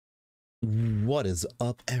What is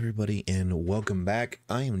up, everybody, and welcome back.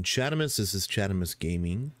 I am Chadimus. This is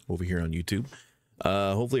ChadimusGaming over here on YouTube.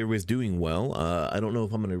 Hopefully everybody's doing well. I don't know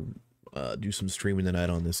if I'm gonna do some streaming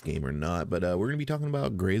tonight on this game or not, but we're gonna be talking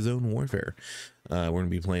about Gray Zone Warfare. We're gonna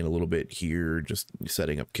be playing a little bit here, just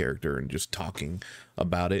setting up character and just talking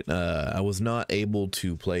about it. I was not able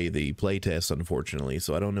to play the playtest, unfortunately,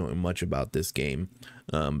 so I don't know much about this game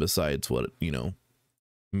besides what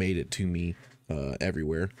made it to me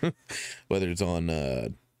everywhere, whether it's on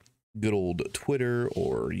good old Twitter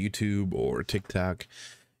or YouTube or TikTok,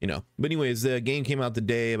 but anyways, the game came out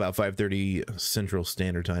today about 5:30 Central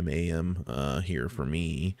Standard Time AM here for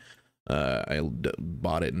me. I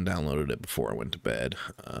bought it and downloaded it before I went to bed.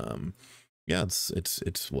 Yeah,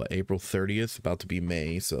 it's what, April 30th, about to be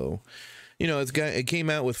May, so it came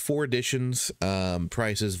out with 4 editions.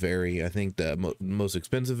 Prices vary. I think the most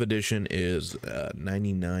expensive edition is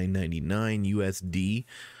 $99.99 USD,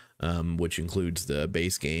 which includes the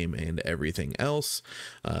base game and everything else.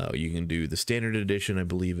 You can do the standard edition, I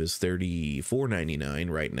believe, is $34.99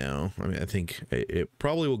 right now. I mean, I think it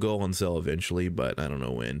probably will go on sale eventually, but I don't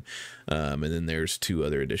know when. And then there's 2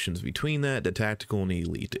 other editions between that, the tactical and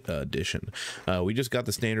elite edition. We just got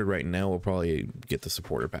the standard right now. We'll probably get the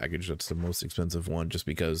supporter package. That's the most expensive one, just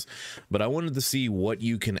because, but I wanted to see what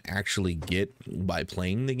you can actually get by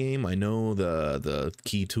playing the game. I know the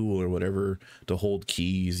key tool or whatever to hold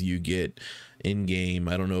keys you get in game.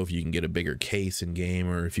 I don't know if you can get a bigger case in game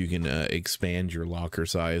or if you can expand your locker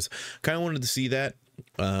size. Kind of wanted to see that.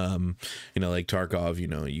 Like Tarkov,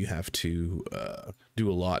 you have to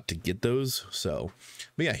do a lot to get those. So,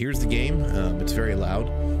 but yeah, here's the game. It's very loud.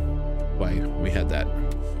 Why we had that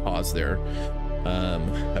pause there.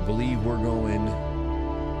 I believe we're going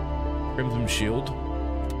Crimson Shield.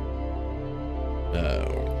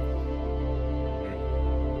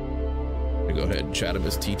 Go ahead,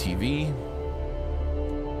 Chadimus TTV.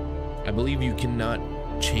 I believe you cannot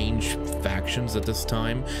change factions at this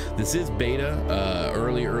time. This is beta,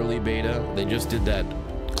 early beta. They just did that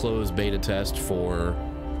closed beta test for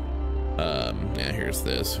yeah, here's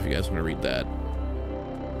this if you guys want to read that.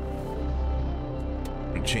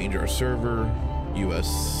 We're gonna change our server,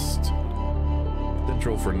 US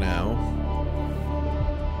Central for now.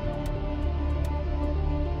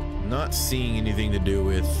 Not seeing anything to do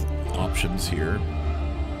with options here.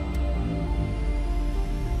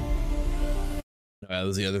 That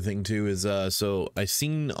was the other thing too, is so I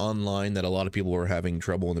seen online that a lot of people were having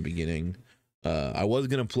trouble in the beginning. I was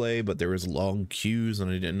gonna play, but there was long queues and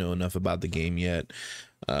I didn't know enough about the game yet,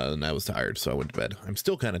 and I was tired, so I went to bed. I'm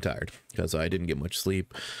still kind of tired because I didn't get much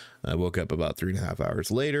sleep. I woke up about 3.5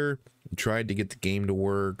 hours later, tried to get the game to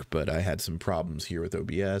work, but I had some problems here with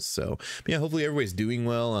OBS. So yeah, hopefully everybody's doing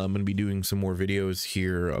well. I'm gonna be doing some more videos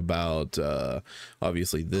here about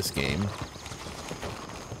obviously this game.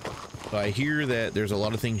 I hear that there's a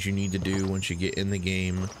lot of things you need to do once you get in the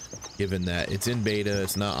game, given that it's in beta,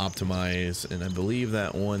 it's not optimized, and I believe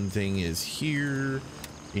that one thing is here.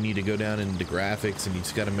 You need to go down into graphics and you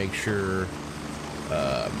just got to make sure,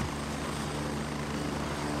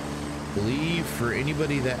 believe for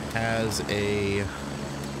anybody that has a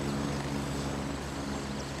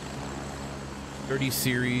 30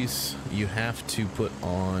 series, you have to put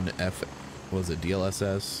on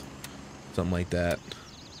DLSS, something like that.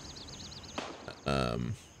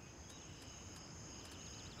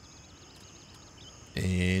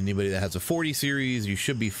 Anybody that has a 40 series, you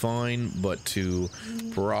should be fine, but to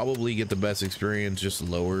probably get the best experience, just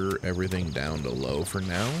lower everything down to low for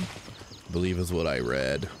now, I believe is what I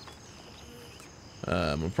read.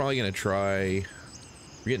 I'm probably gonna try,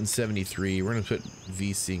 we're getting 73, we're gonna put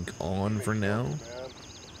VSync on for now.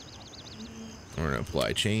 We're gonna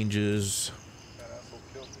apply changes.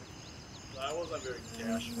 I wasn't very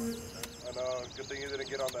cash. I know, good thing you didn't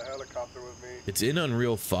get on the helicopter with me. It's in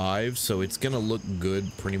Unreal 5, so it's gonna look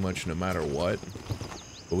good pretty much no matter what.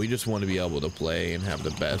 But we just want to be able to play and have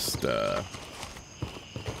the best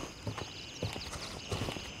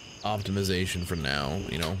optimization for now,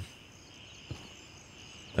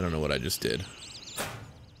 I don't know what I just did.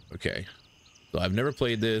 Okay. So I've never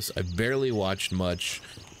played this. I've barely watched much.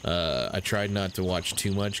 I tried not to watch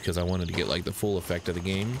too much because I wanted to get like the full effect of the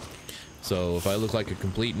game. So if I look like a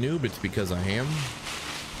complete noob, it's because I am.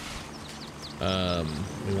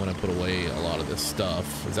 We want to put away a lot of this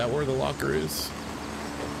stuff. Is that where the locker is?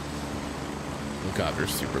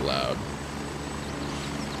 Helicopter's super loud.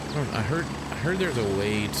 I heard there's a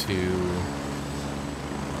way to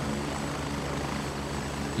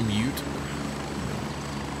mute.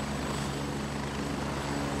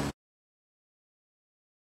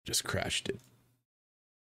 Just crashed it.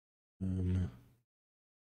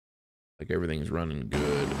 Like everything's running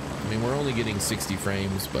good. I mean, we're only getting 60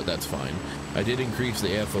 frames, but that's fine. I did increase the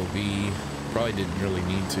FOV. Probably didn't really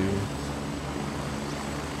need to.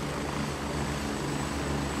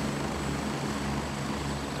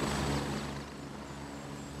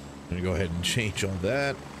 I'm gonna go ahead and change all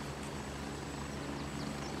that.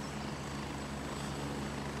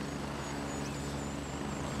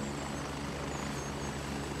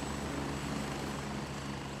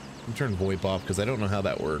 I'm turning VoIP off because I don't know how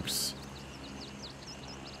that works.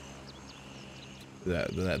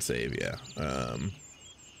 That save, yeah.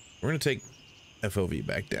 We're gonna take FOV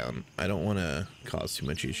back down. I don't want to cause too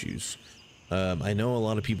much issues. I know a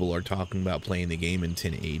lot of people are talking about playing the game in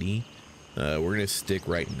 1080. We're gonna stick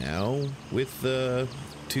right now with the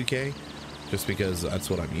 2K, just because that's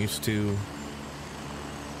what I'm used to.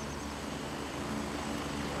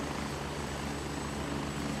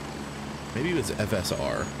 Maybe it was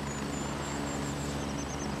FSR.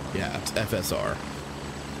 Yeah, it's FSR.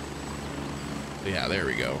 Yeah, there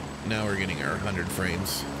we go. Now we're getting our 100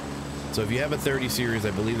 frames. So if you have a 30 series,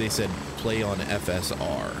 I believe they said play on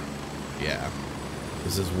FSR. Yeah,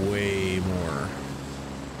 this is way more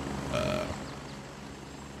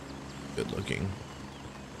good looking.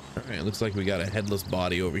 All right, looks like we got a headless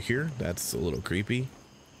body over here. That's a little creepy.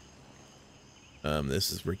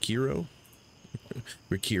 This is Rikiro.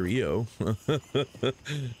 Rikirio.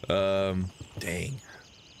 Dang.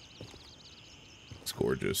 It's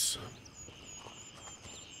gorgeous.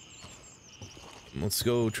 Let's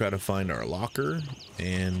go try to find our locker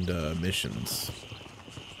and missions.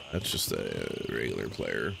 That's just a regular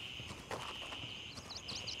player.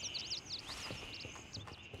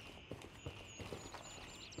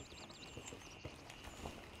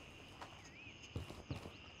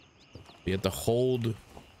 You have to hold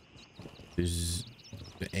is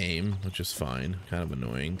the aim, which is fine. Kind of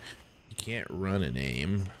annoying. You can't run and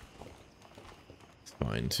aim. It's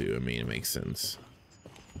fine too. I mean, it makes sense.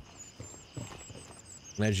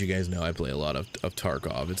 As you guys know, I play a lot of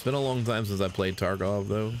Tarkov. It's been a long time since I played Tarkov,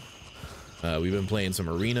 though. We've been playing some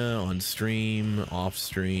Arena on stream, off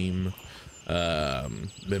stream.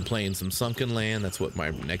 Been playing some Sunken Land. That's what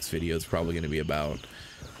my next video is probably going to be about.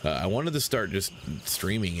 I wanted to start just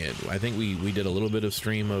streaming it. I think we did a little bit of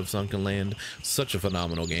stream of Sunken Land. Such a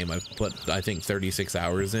phenomenal game. I've put, I think, 36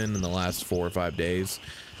 hours in the last 4 or 5 days.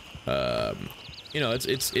 You know,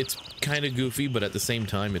 it's kind of goofy, but at the same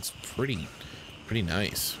time, it's pretty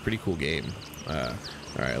nice. Pretty cool game. All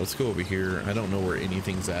right, let's go over here. I don't know where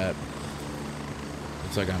anything's at.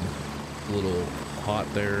 Looks like I'm a little hot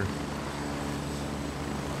there.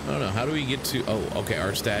 I don't know. How do we get to... Oh, okay.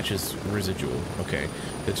 Our stash is residual. Okay.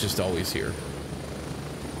 It's just always here.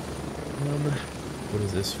 What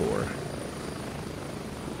is this for?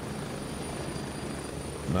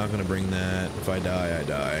 I'm not going to bring that. If I die, I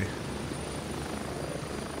die.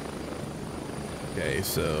 Okay,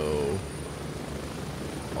 so...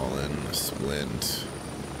 All in a splint.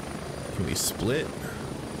 Can we split?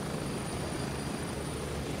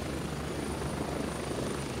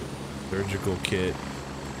 Surgical kit.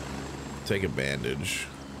 Take a bandage.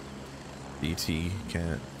 DT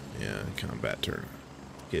can't. Yeah, combat turn.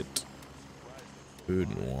 Kit. Food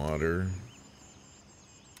and water.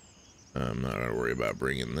 I'm not gonna worry about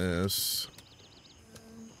bringing this.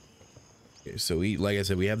 Okay, so we, like I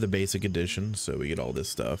said, we have the basic edition, so we get all this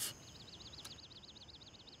stuff.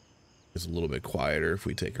 It's a little bit quieter if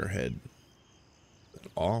we take our head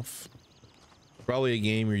off. Probably a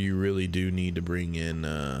game where you really do need to bring in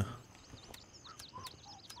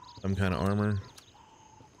some kind of armor.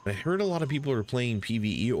 I heard a lot of people are playing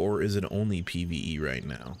PvE, or is it only PvE right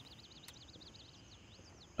now?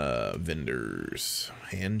 Vendors.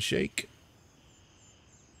 Handshake?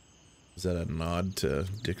 Is that a nod to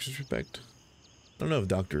disrespect? I don't know if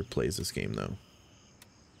Doctor plays this game though.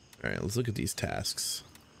 Alright, let's look at these tasks.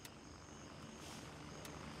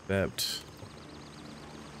 Theft.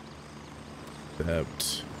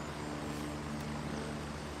 Theft.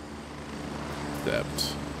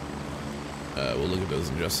 Theft. We'll look at those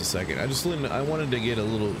in just a second. I wanted to get a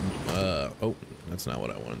little, oh, that's not what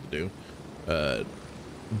I wanted to do.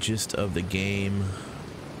 Gist of the game.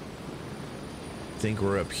 I think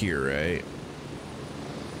we're up here, right?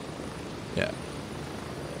 Yeah.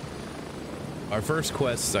 Our first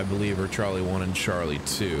quests, I believe, are Charlie 1 and Charlie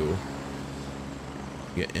 2.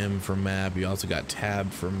 You get M for map. You also got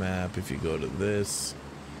tab for map if you go to this.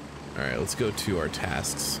 All right, let's go to our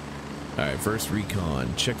tasks. All right, first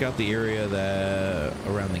recon. Check out the area that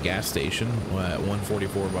around the gas station at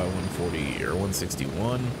 144 by 140 or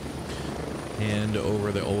 161. Hand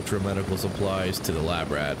over the ultra medical supplies to the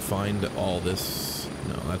lab rat. Find all this.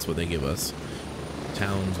 No, that's what they give us.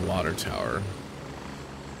 Town's water tower.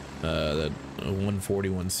 The 140,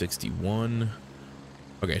 161.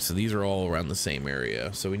 Okay, so these are all around the same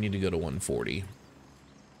area. So we need to go to 140.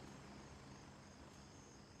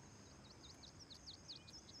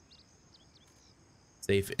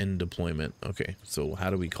 Safe in deployment. Okay, so how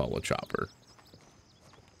do we call a chopper?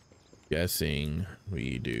 Guessing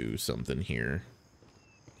we do something here.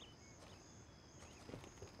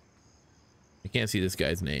 I can't see this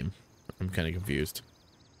guy's name. I'm kind of confused.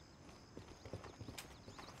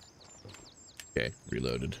 Okay,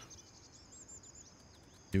 reloaded.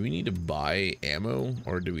 Do we need to buy ammo,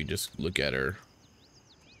 or do we just look at our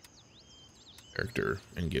character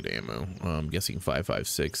and get ammo? I'm guessing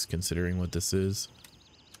 5.56, considering what this is.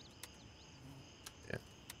 Yeah,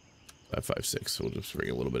 5.56. We'll just bring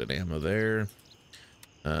a little bit of ammo there.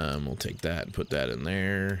 We'll take that and put that in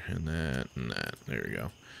there, and that and that. There we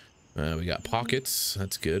go. We got pockets.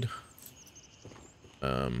 That's good.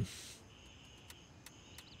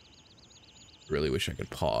 Really wish I could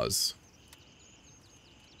pause.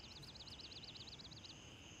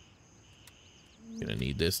 Gonna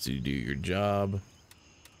need this to do your job.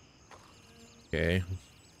 Okay.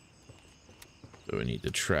 So we need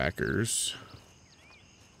the trackers.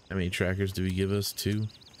 How many trackers do we give us? 2.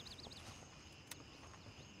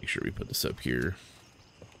 Make sure we put this up here.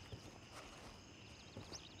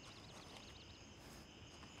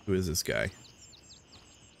 Who is this guy?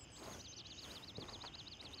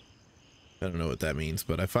 I don't know what that means,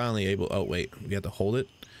 but I finally able. Oh wait, we have to hold it.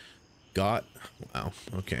 Got. Wow.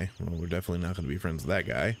 Okay. Well, we're definitely not going to be friends with that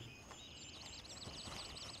guy.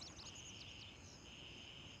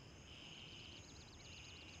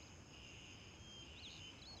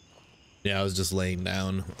 Yeah, I was just laying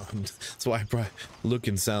down. That's why I probably look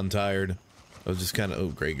and sound tired. I was just kind of. Oh,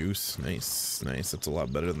 Grey Goose. Nice, nice. That's a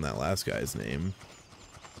lot better than that last guy's name.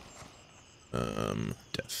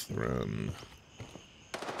 Death Run.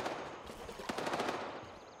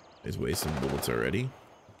 He's wasting bullets already.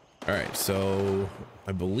 Alright, so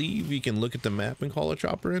I believe you can look at the map and call a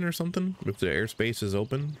chopper in or something if the airspace is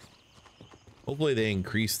open. Hopefully they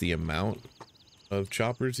increase the amount of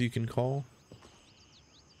choppers you can call.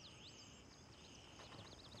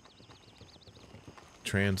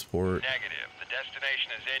 Transport. Negative. The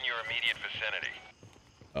destination is in your immediate vicinity.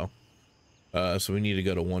 Oh. So we need to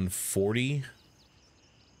go to 140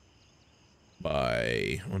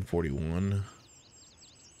 by 141.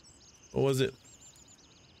 What was it?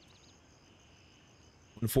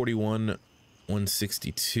 141,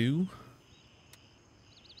 162,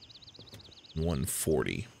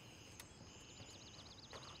 140.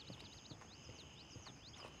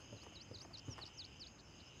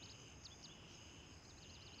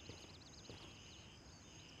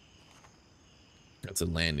 That's a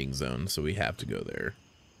landing zone, so we have to go there.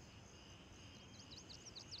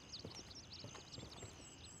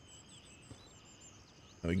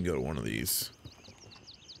 We can go to one of these.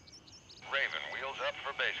 Raven, wheels up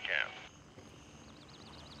for base camp.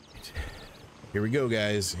 Here we go,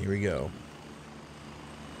 guys. Here we go.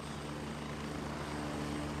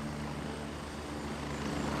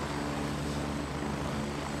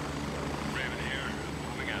 Raven here,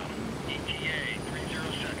 moving out. ETA 30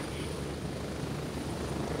 seconds.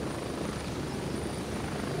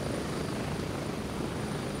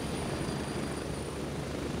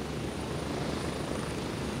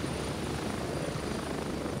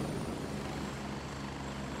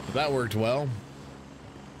 That worked well.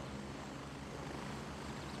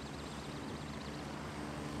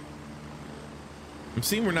 I'm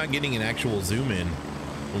seeing we're not getting an actual zoom in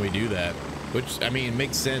when we do that, which, I mean, it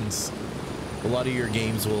makes sense. A lot of your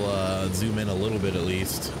games will zoom in a little bit at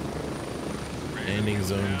least. Landing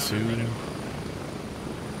zone 2.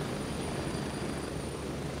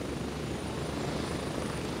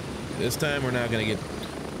 This time we're not going to get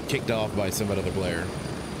kicked off by some other player.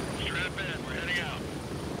 Strap in, we're heading out.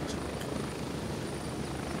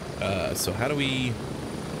 So how do we...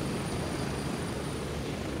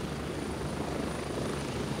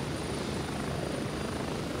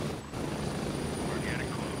 We're getting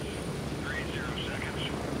close. 30 seconds.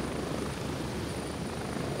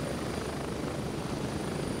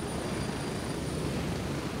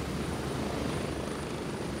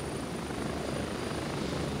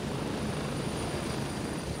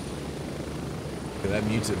 Okay, that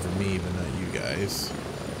mutes it for me, but not you guys.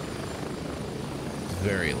 It's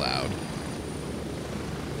very loud.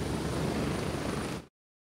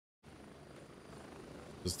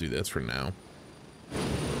 Let's do this for now.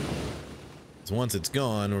 So once it's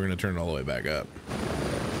gone, we're gonna turn it all the way back up.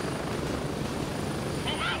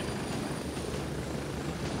 Move out.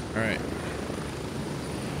 All right.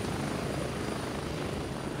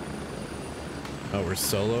 Oh, we're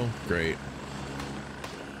solo? Great.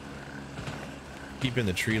 Keeping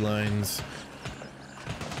the tree lines.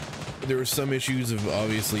 There were some issues of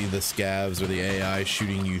obviously the scavs or the AI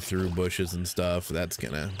shooting you through bushes and stuff. That's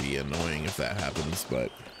gonna be annoying if that happens,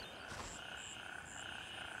 but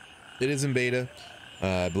it is in beta.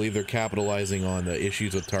 I believe they're capitalizing on the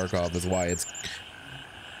issues with Tarkov is why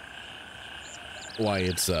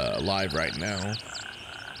it's live right now.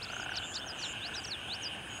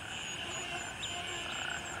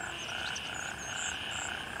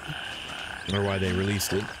 Or why they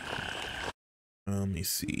released it. Let me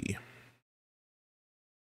see.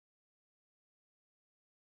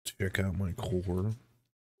 Check out my core.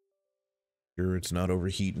 Sure it's not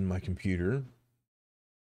overheating my computer.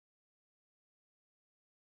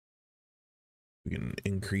 We can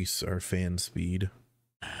increase our fan speed.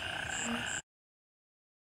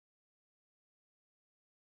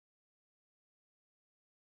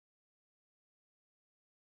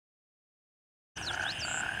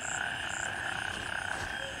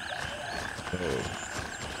 Oh.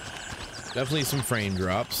 Definitely some frame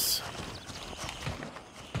drops.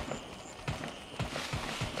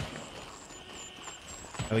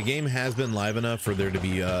 Now, the game has been live enough for there to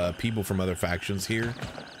be people from other factions here,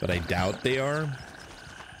 but I doubt they are.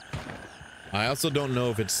 I also don't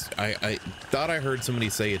know if it's, I thought I heard somebody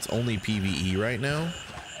say it's only PvE right now,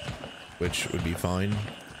 which would be fine.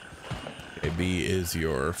 Okay, B is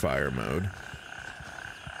your fire mode.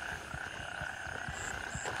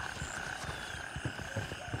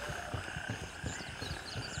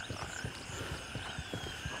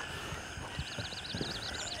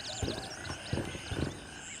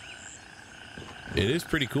 It is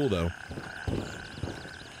pretty cool though.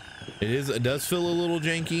 It does feel a little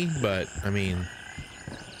janky, but I mean,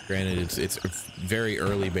 granted it's very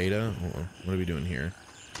early beta. What are we doing here?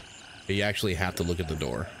 You actually have to look at the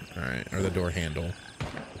door, all right, or the door handle.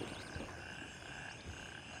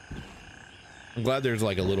 I'm glad there's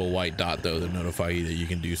like a little white dot though to notify you that you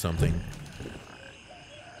can do something.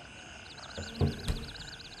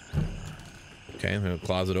 Okay, the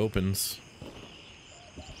closet opens.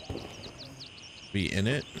 Be in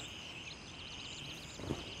it.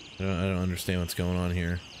 I don't understand what's going on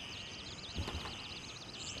here.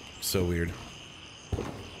 So weird.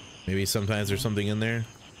 Maybe sometimes there's something in there.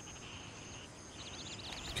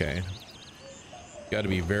 Okay. Got to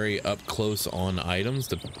be very up close on items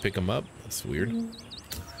to pick them up. That's weird.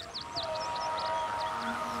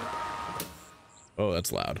 Oh,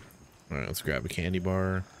 that's loud. All right, let's grab a candy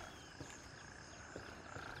bar.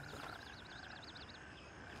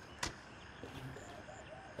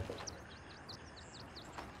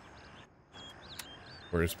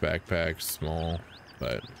 Where's backpack? Small,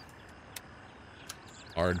 but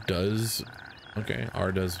R does. Okay,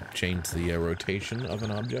 R does change the rotation of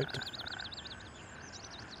an object.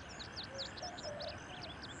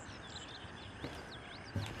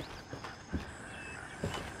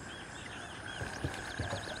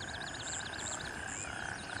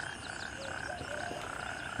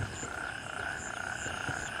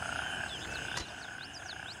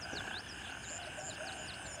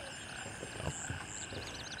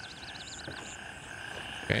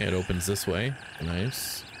 Okay, it opens this way.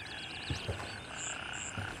 Nice.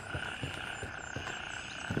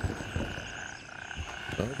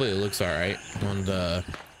 Hopefully it looks all right on the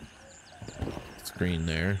screen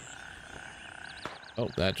there. Oh,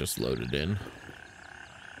 that just loaded in.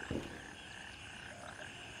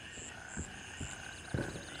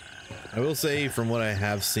 I will say from what I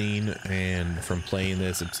have seen and from playing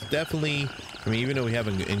this, it's definitely, I mean, even though we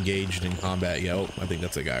haven't engaged in combat yet, oh, I think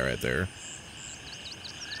that's a guy right there.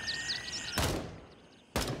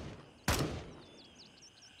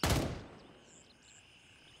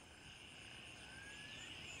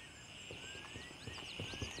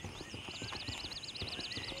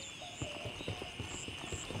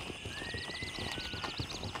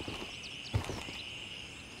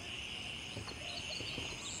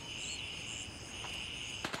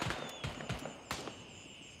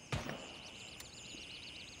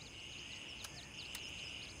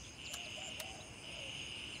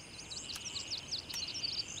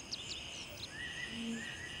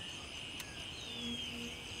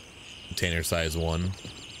 Container size 1.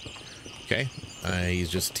 Okay, he's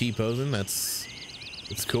just T-posing. That's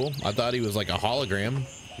cool. I thought he was like a hologram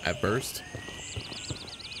at first.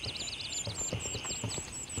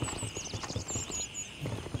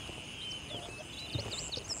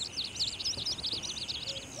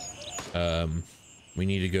 We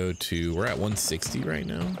need to go to, we're at 160 right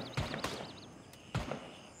now.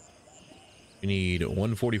 We need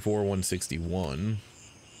 144, 161.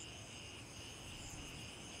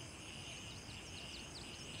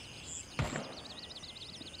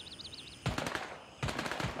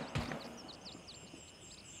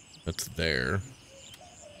 That's there.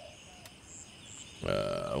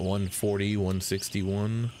 140,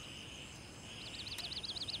 161.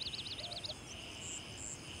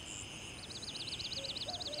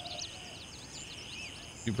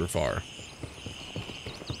 Super far.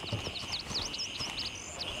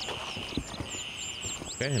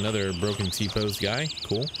 Okay, another broken T-pose guy.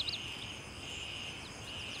 Cool.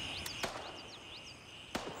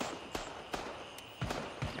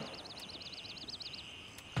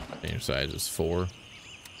 Your size is 4.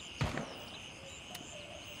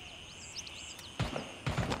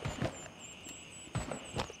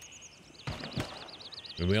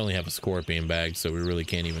 We only have a scorpion bag, so we really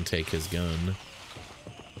can't even take his gun.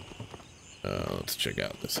 Let's check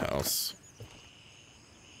out this house.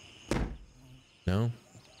 No?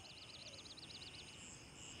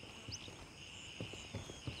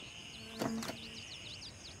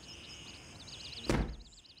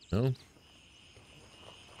 No?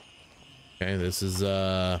 Okay, this is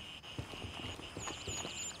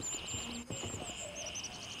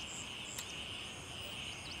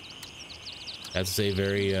I'd say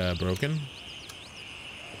very broken.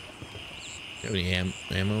 Do you have any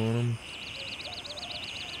ammo on them?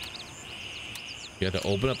 You have to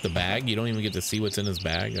open up the bag? You don't even get to see what's in his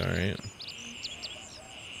bag? Alright.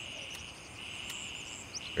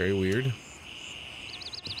 Very weird.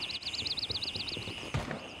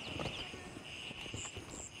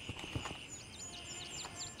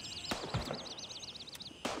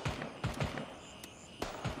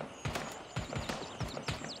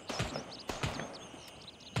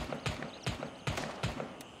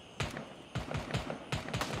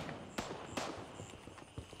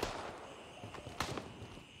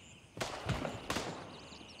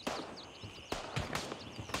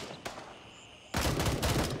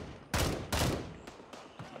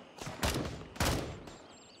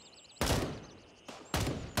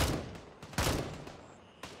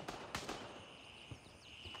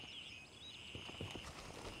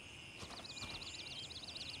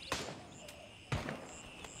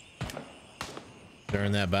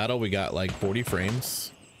 During that battle, we got like 40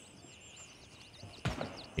 frames.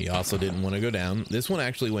 He also didn't want to go down. This one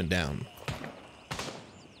actually went down.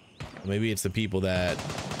 Maybe it's the people that...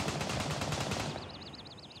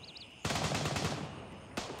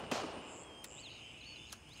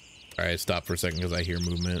 All right, stop for a second because I hear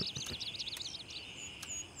movement.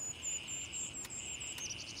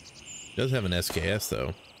 It does have an SKS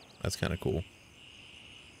though. That's kind of cool.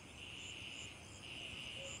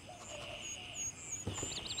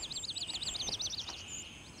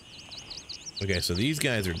 Okay, so these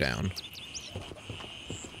guys are down.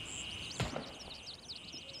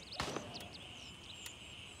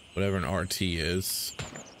 Whatever an RT is.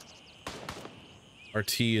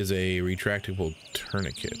 RT is a retractable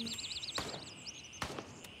tourniquet.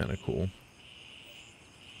 Kind of cool.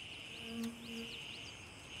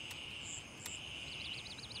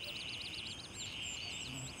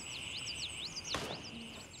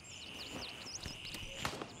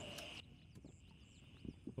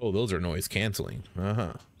 Oh, those are noise canceling.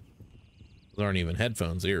 Uh-huh. Those aren't even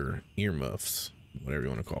headphones, earmuffs, whatever you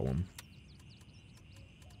want to call them.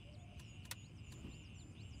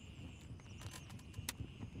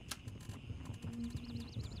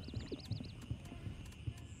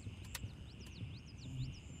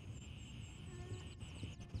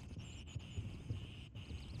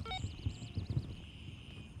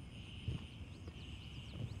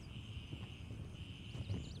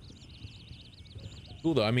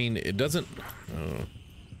 Cool though. I mean, it doesn't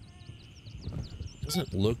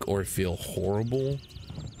look or feel horrible.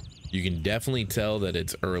 You can definitely tell that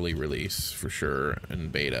it's early release for sure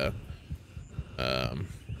and beta.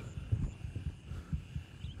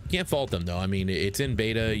 Can't fault them though. I mean, it's in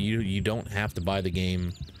beta. You don't have to buy the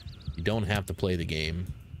game. You don't have to play the game.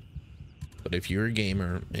 But if you're a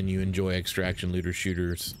gamer and you enjoy extraction looter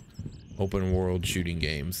shooters, open world shooting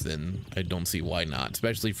games, then I don't see why not,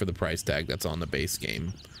 especially for the price tag that's on the base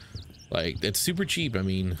game. Like, it's super cheap. I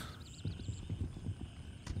mean,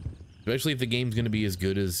 especially if the game's going to be as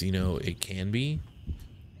good as, you know, it can be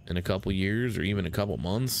in a couple years or even a couple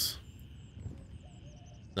months.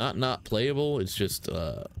 Not playable, it's just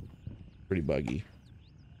pretty buggy.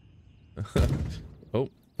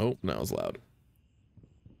 oh, that was loud.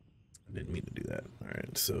 I didn't mean to do that. All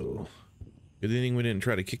right, so good thing we didn't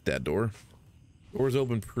try to kick that door. Doors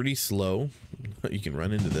open pretty slow. You can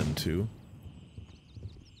run into them too.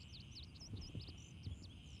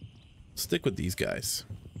 Stick with these guys.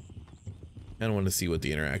 I don't want to see what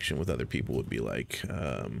the interaction with other people would be like.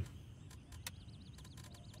 What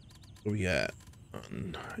do we got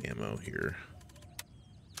on ammo here?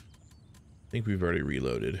 I think we've already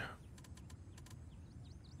reloaded.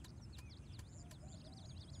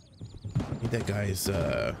 think that guy's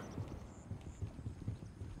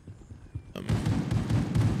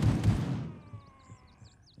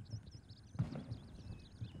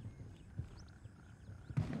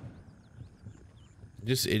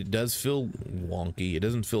just, it does feel wonky. It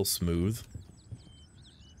doesn't feel smooth,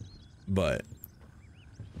 but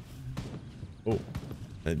oh,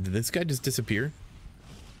 did this guy just disappear?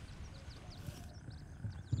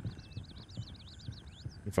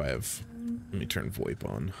 If I have, let me turn VoIP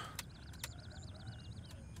on.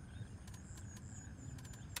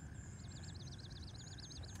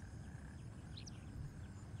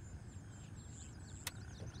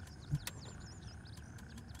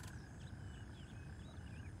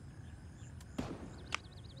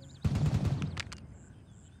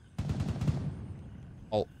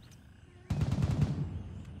 Oh.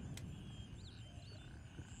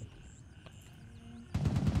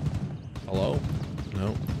 Hello?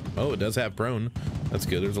 No. Oh, it does have prone. That's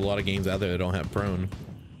good. There's a lot of games out there that don't have prone.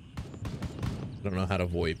 I don't know how to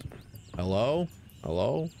VoIP. Hello?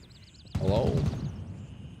 Hello? Hello?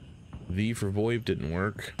 V for VoIP didn't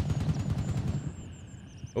work.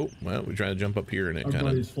 Oh, well, we tried to jump up here and it kind of...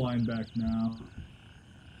 Everybody's flying back now.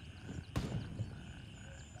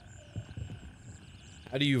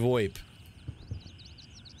 How do you VoIP?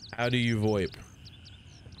 How do you VoIP?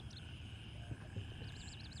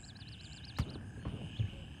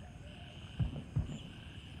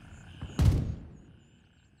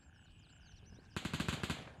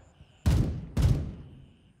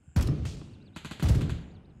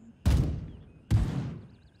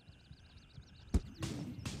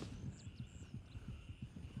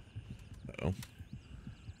 Uh-oh.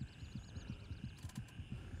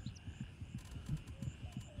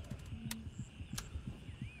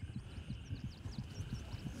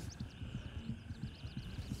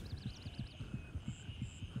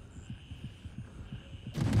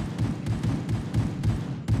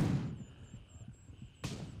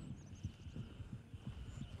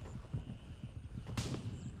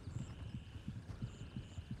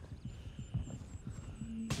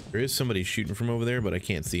 There is somebody shooting from over there, but I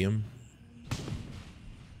can't see him.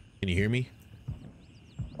 Can you hear me?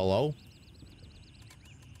 Hello?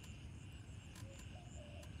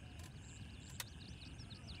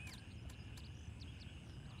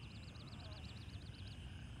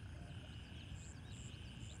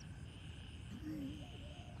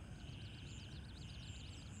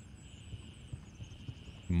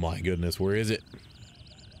 My goodness, where is it?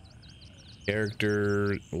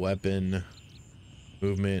 Character, weapon,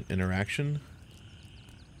 movement, interaction,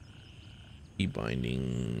 key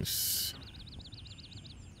bindings,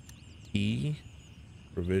 key,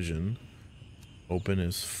 provision, open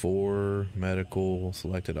is 4, medical,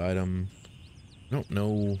 selected item. I don't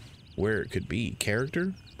know where it could be.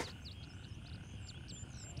 Character?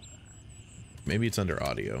 Maybe it's under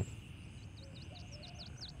audio.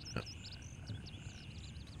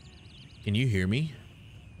 Can you hear me?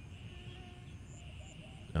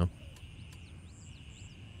 No.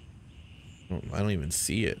 I don't even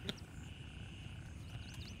see it.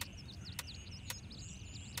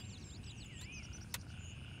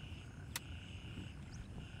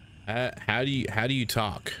 How do you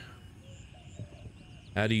talk?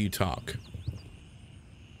 How do you talk?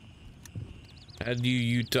 How do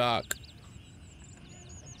you talk?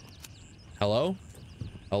 Hello?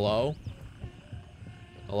 Hello?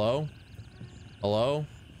 Hello? Hello?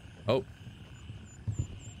 Oh.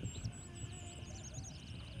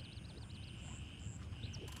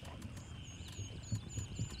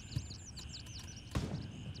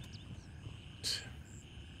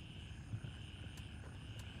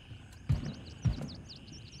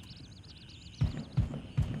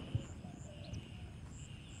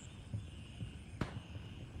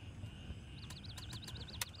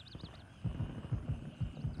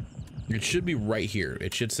 It should be right here.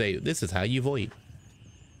 It should say, this is how you VoIP.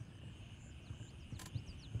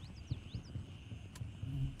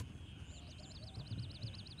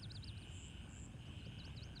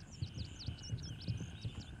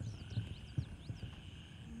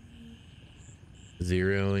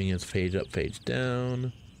 Zeroing is page up, page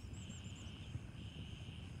down.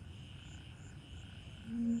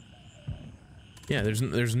 Yeah,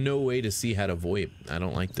 there's no way to see how to VoIP. I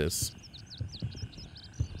don't like this.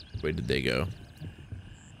 Where did they go?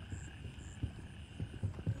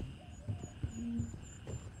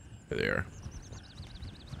 There they are.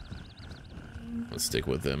 Let's stick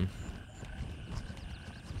with them.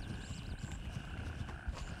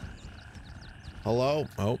 Hello?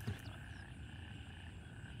 Oh.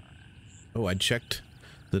 Oh, I checked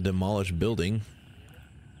the demolished building.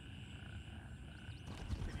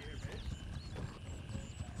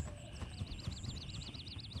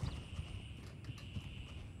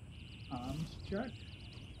 Comms check.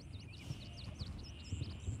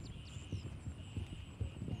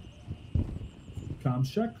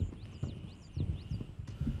 Comms check.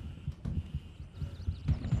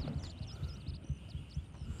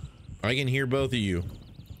 I can hear both of you.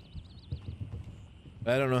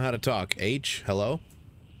 I don't know how to talk. H, hello?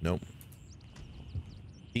 Nope.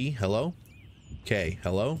 E, hello? K,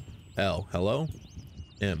 hello? L, hello?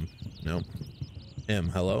 M, nope. M,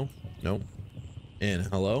 hello? Nope. N,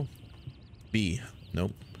 hello? B,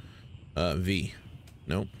 nope. V,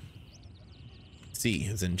 nope. C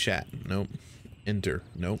is in chat, nope. Enter,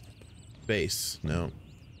 nope. Space, nope.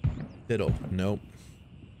 Fiddle, nope.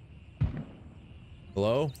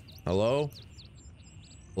 Hello? Hello?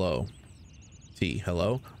 Hello? T,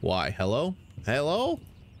 hello? Y, hello? Hello?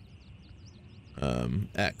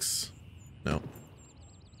 X, no.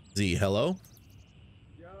 Z, hello?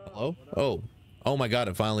 Yo, Hello? Oh. Oh my god,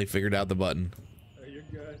 it finally figured out the button. Oh, you're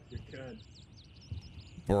good. You're good.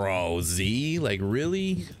 Bro, Z? Like,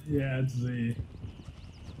 really? Yeah, it's Z.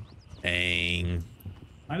 Dang.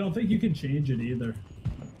 I don't think you can change it either.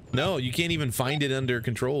 No, you can't even find it under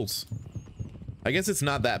controls. I guess it's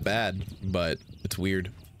not that bad, but it's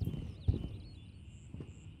weird.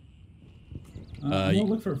 I'm gonna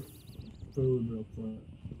look for food real quick.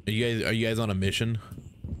 Are you guys on a mission?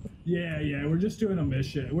 Yeah, we're just doing a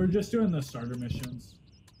mission. We're just doing the starter missions.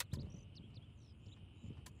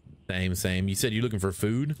 Same. You said you're looking for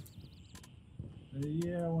food?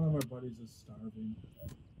 Yeah, one of our buddies is starving.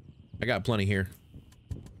 I got plenty here.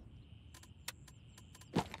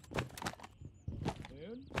 Dude?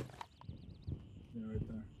 Yeah, right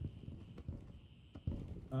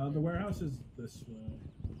there. The warehouse is this way.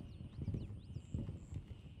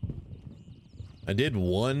 I did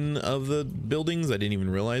one of the buildings. I didn't even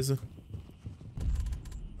realize. Oh,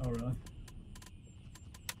 really?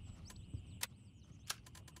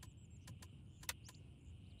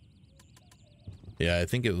 Yeah, I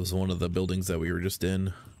think it was one of the buildings that we were just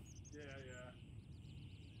in. Yeah.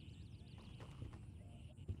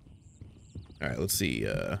 All right, let's see.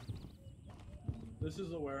 This is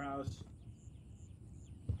the warehouse.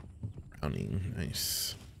 Browning,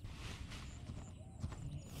 nice.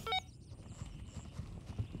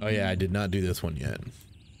 Oh yeah, I did not do this one yet.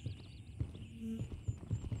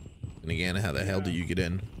 And again, how the hell do you get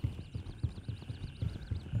in?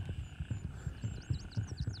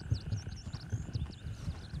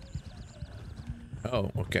 Oh,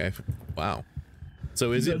 okay. Wow.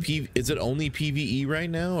 So is it only PvE right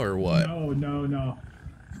now or what? No.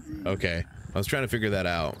 Okay. I was trying to figure that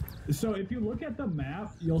out. So if you look at the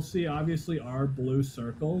map, you'll see obviously our blue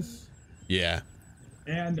circles. Yeah.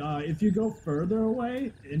 And if you go further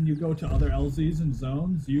away and you go to other LZs and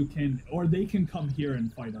zones, you can, or they can come here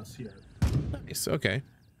and fight us here. Nice. Okay.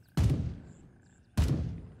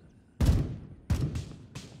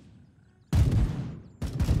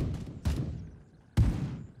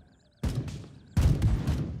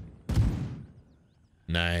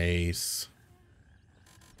 Nice.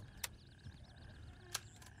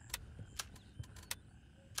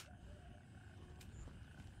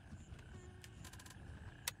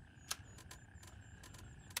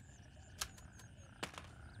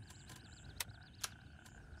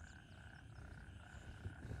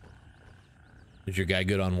 Is your guy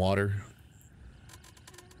good on water?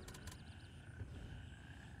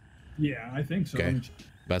 Yeah, I think so. Okay.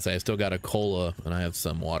 About to say I still got a cola and I have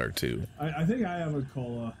some water too. I think I have a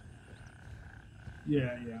cola.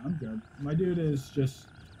 Yeah, I'm good. My dude is just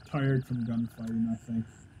tired from gunfighting, I think.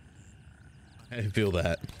 I feel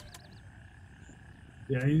that.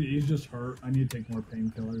 Yeah, he's just hurt. I need to take more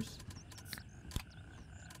painkillers.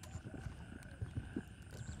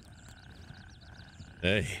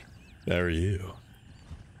 Hey, how are you?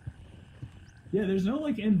 Yeah, there's no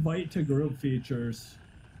like invite to group features.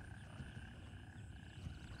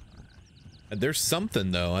 There's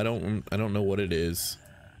something though. I don't know what it is.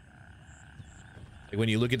 Like when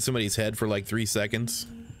you look at somebody's head for like 3 seconds.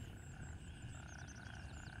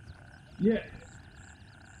 Yeah.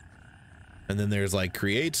 And then there's like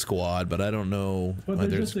create squad, but I don't know. But like,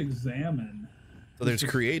 there's just examine. So there's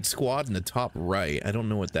create squad in the top right. I don't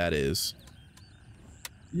know what that is.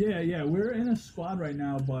 Yeah, we're in a squad right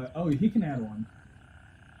now, but oh, he can add one.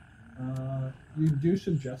 You do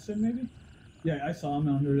suggested maybe? Yeah, I saw him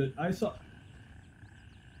under it. I saw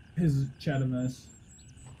his Chadimus.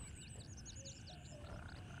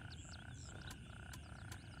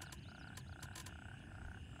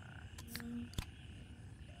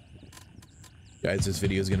 Guys, this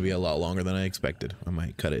video is going to be a lot longer than I expected. I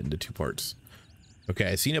might cut it into 2 parts. Okay,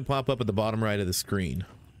 I seen it pop up at the bottom right of the screen.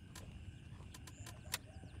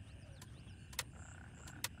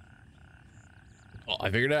 I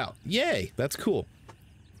figured it out. Yay, that's cool.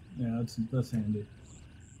 Yeah, that's handy.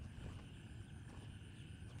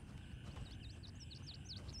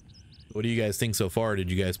 What do you guys think so far?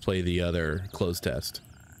 Did you guys play the other closed test?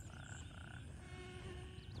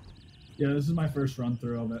 Yeah, this is my first run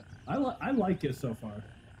through of it. I like it so far.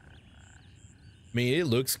 I mean, it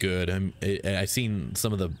looks good. I've seen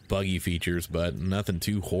some of the buggy features, but nothing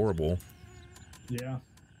too horrible. Yeah.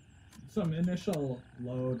 Some initial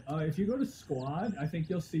load. If you go to squad, I think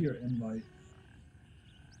you'll see your invite.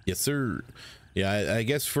 Yes, sir. Yeah, I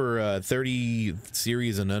guess for 30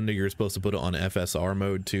 series and under, you're supposed to put it on FSR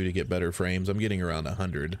mode too to get better frames. I'm getting around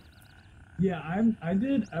 100. Yeah, I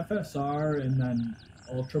did FSR and then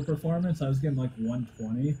ultra performance. I was getting like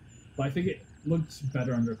 120, but I think it looks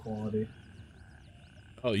better under quality.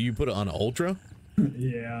 Oh, you put it on ultra?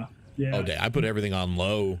 Yeah. Yeah. Oh, dang, I put everything on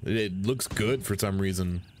low. It looks good for some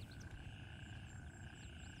reason.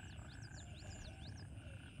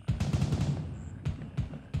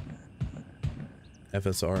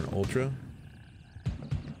 FSR and ultra.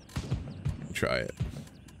 Try it.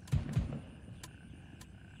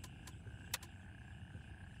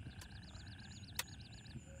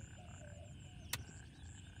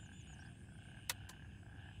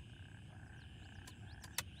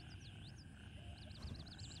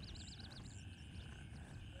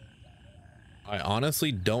 I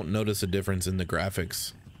honestly don't notice a difference in the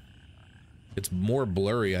graphics. It's more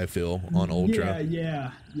blurry, I feel, on ultra.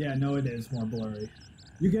 Yeah. No, it is more blurry.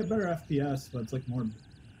 You get better FPS, but it's like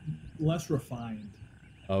less refined.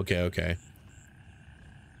 Okay.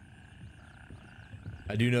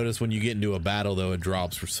 I do notice when you get into a battle, though, it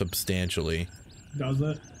drops substantially. Does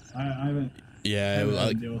it? I haven't. Yeah,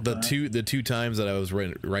 the two times that I was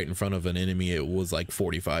right in front of an enemy, it was like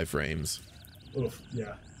 45 frames. Oof.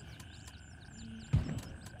 Yeah.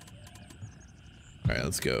 All right,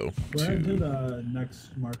 let's go. Where to the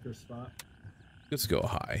next marker spot? Let's go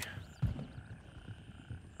high.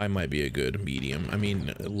 I might be a good medium. I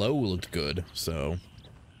mean, low looked good, so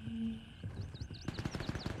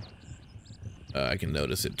I can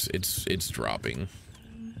notice it's dropping.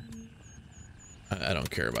 I don't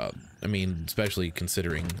care about. I mean, especially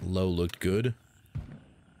considering low looked good.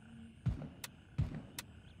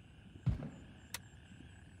 I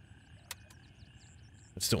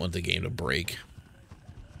just don't want the game to break.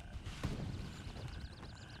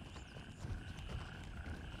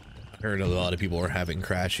 I heard a lot of people are having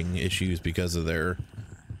crashing issues because of their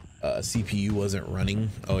CPU wasn't running.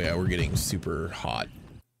 Oh yeah, we're getting super hot.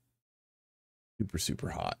 Super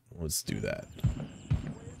hot. Let's do that.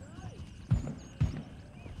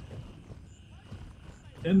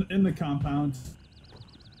 In the compounds.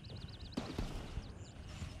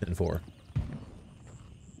 10-4.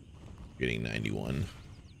 Getting 91.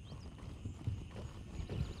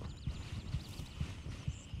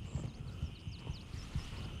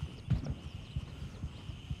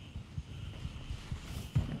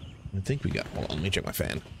 I think we got. Hold on, let me check my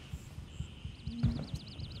fan.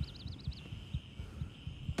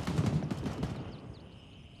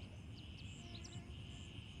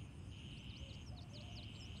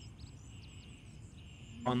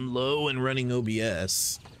 On low and running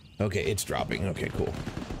OBS. Okay, it's dropping. Okay, cool.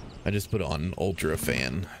 I just put it on ultra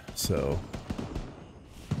fan, so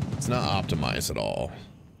it's not optimized at all.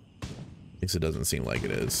 At least it doesn't seem like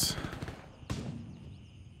it is.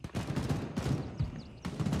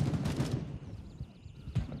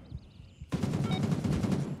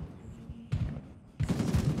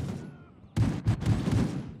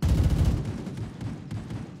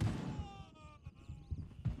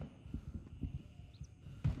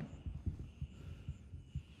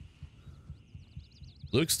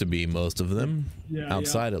 Looks to be most of them. Yeah,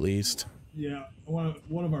 outside at least. Yeah,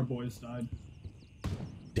 one of our boys died.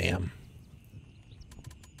 Damn.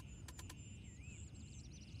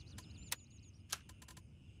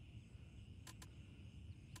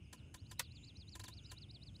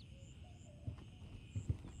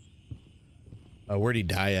 Where'd he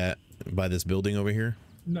die at? By this building over here?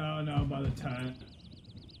 No, by the tent.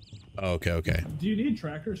 Oh, okay. Do you need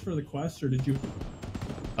trackers for the quest, or did you?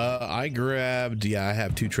 I grabbed. Yeah, I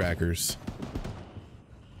have 2 trackers.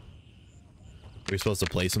 Are we supposed to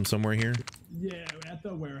place them somewhere here? Yeah, at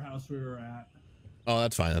the warehouse we were at. Oh,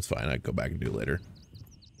 that's fine. That's fine. I can go back and do it later.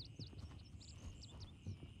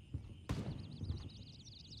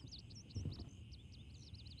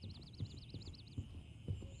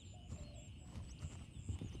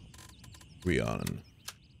 We on.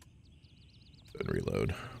 And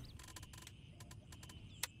reload.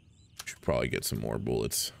 Should probably get some more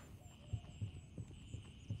bullets.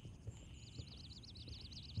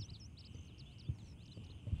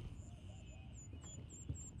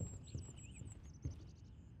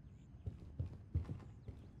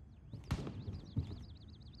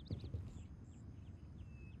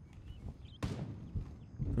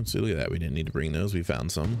 Let's see, look at that. We didn't need to bring those. We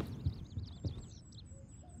found some.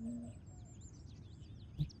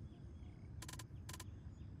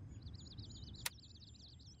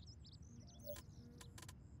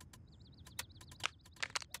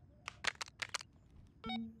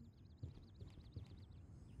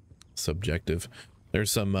 Subjective. There's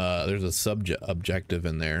some there's a subject objective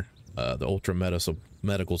in there. The ultra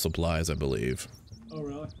medical supplies, I believe. Oh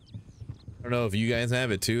really? I don't know if you guys have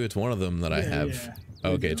it too. It's one of them that I have. Yeah.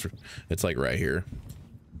 Okay, it's like right here.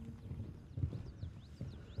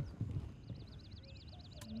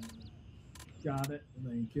 Got it.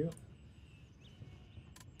 Thank you.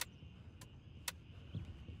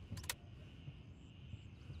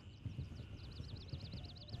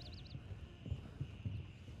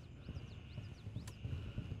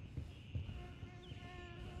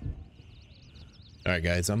 All right,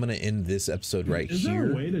 guys, I'm gonna end this episode right here. Is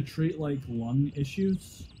there a way to treat like lung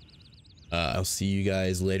issues? I'll see you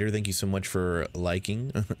guys later. Thank you so much for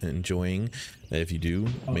liking, enjoying. If you do,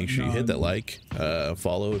 make sure you hit that like,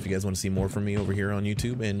 follow if you guys want to see more from me over here on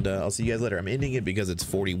YouTube, and I'll see you guys later. I'm ending it because it's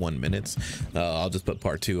 41 minutes. I'll just put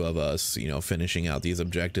part 2 of us, you know, finishing out these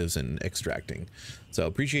objectives and extracting. So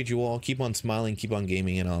appreciate you all. Keep on smiling, keep on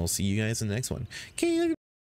gaming, and I'll see you guys in the next one. Okay.